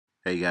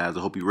Hey guys, I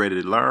hope you're ready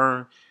to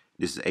learn.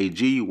 This is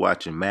AG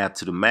watching Math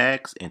to the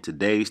Max, and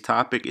today's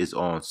topic is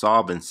on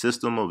solving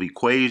system of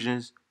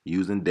equations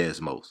using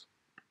Desmos.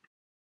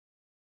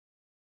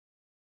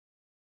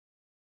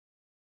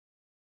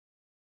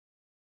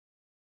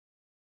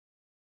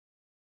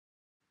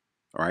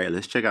 All right,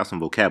 let's check out some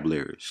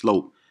vocabulary.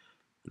 Slope,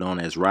 known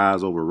as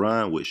rise over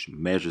run, which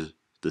measures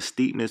the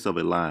steepness of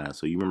a line.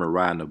 So you remember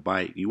riding a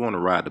bike, you want to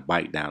ride the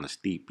bike down the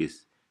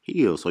steepest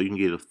hill so you can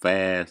get a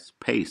fast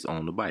pace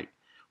on the bike.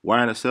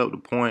 Y-intercept, the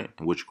point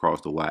in which cross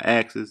the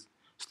y-axis.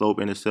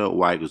 Slope intercept,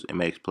 y equals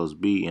mx plus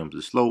b, m is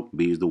the slope,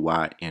 b is the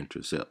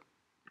y-intercept.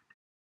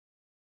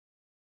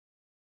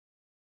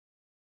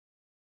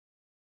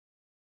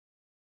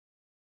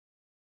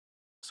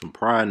 Some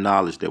prior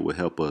knowledge that will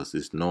help us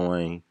is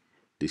knowing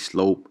the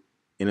slope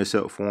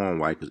intercept form,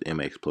 y equals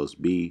mx plus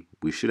b.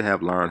 We should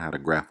have learned how to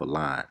graph a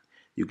line.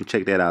 You can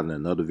check that out in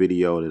another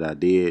video that I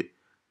did.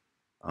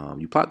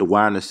 You plot the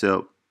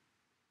y-intercept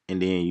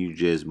and then you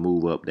just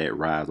move up that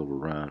rise over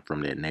run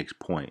from that next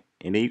point.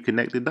 And then you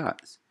connect the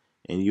dots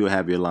and you'll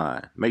have your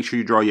line. Make sure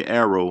you draw your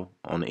arrow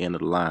on the end of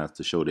the lines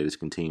to show that it's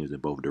continuous in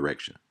both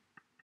directions.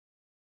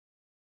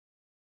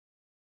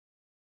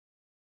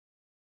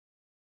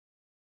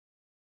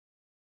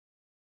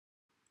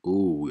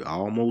 Ooh, we're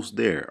almost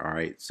there. All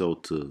right, so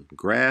to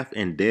graph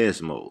in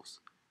Desmos,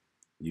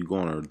 you're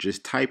going to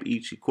just type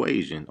each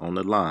equation on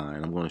the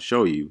line. I'm going to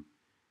show you,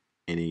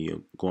 and then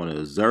you're going to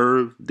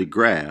observe the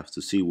graphs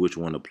to see which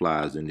one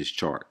applies in this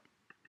chart.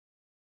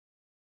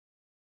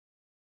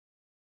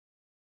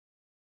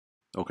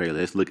 Okay,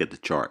 let's look at the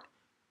chart.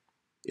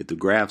 If the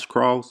graphs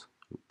cross,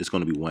 it's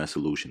going to be one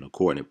solution, a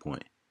coordinate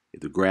point. If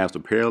the graphs are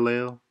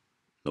parallel,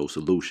 no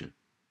solution.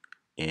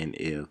 And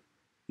if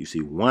you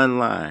see one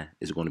line,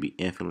 it's going to be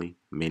infinitely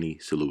many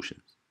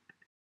solutions.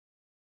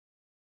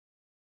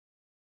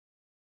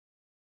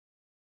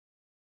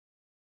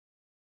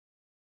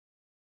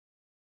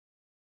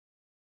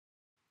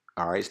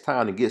 All right, it's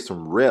time to get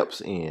some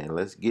reps in.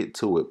 Let's get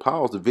to it.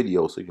 Pause the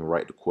video so you can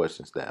write the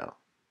questions down.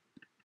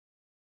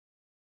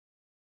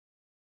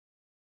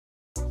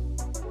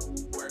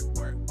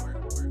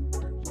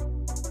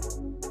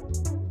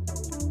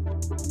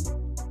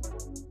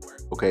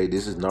 Okay,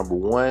 this is number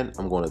one.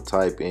 I'm going to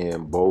type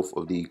in both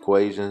of the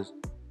equations,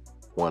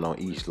 one on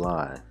each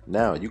line.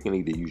 Now, you can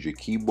either use your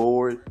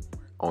keyboard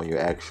on your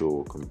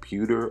actual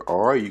computer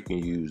or you can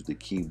use the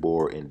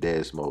keyboard in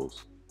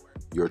Desmos.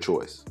 Your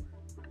choice.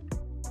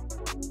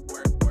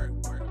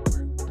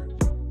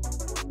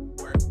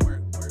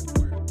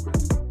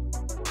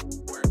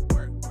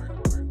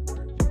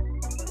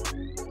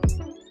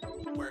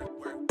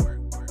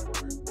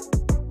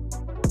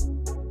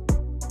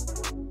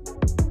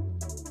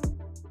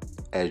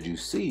 As you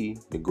see,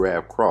 the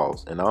graph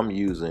cross, and I'm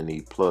using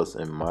the plus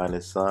and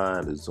minus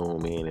sign to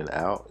zoom in and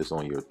out. It's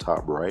on your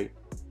top right.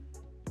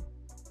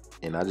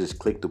 And I just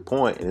click the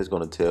point and it's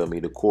going to tell me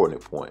the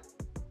coordinate point.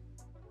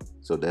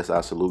 So that's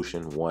our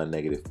solution, 1,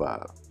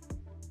 -5.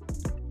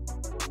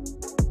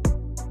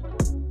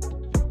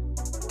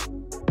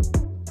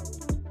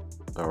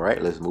 All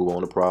right, let's move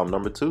on to problem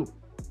number 2.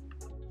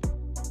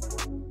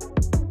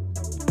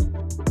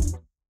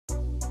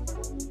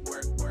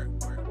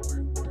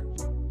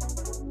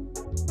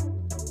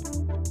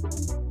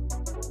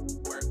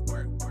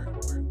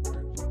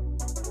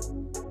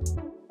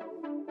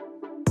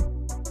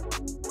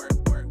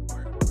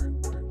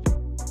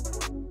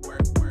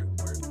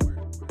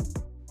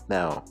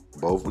 Now,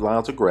 both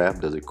lines are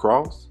graphed. Does it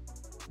cross?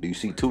 Do you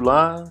see two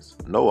lines?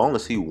 No, I only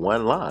see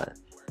one line.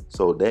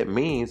 So that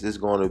means it's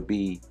going to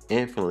be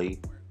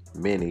infinitely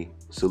many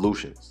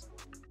solutions.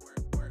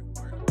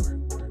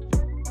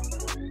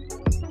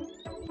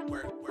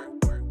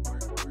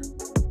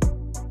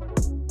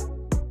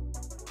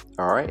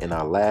 All right, and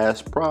our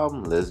last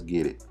problem, let's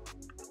get it.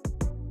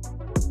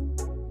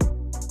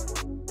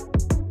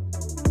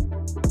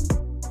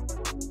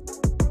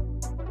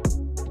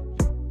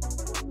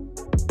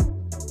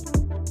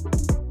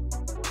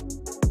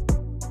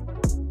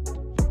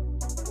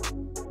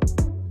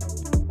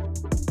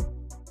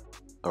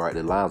 All right,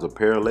 the lines are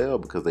parallel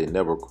because they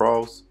never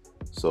cross,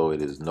 so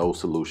it is no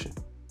solution.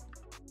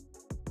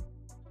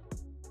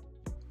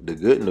 The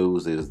good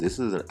news is this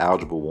is an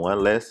Algebra 1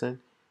 lesson,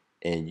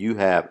 and you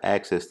have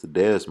access to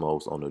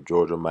Desmos on the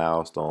Georgia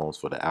milestones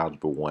for the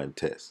Algebra 1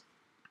 test.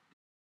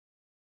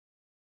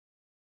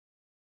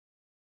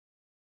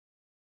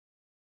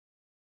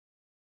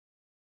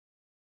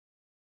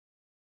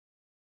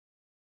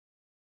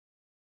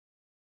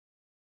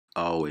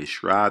 Always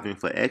striving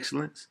for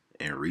excellence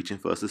and reaching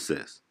for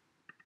success.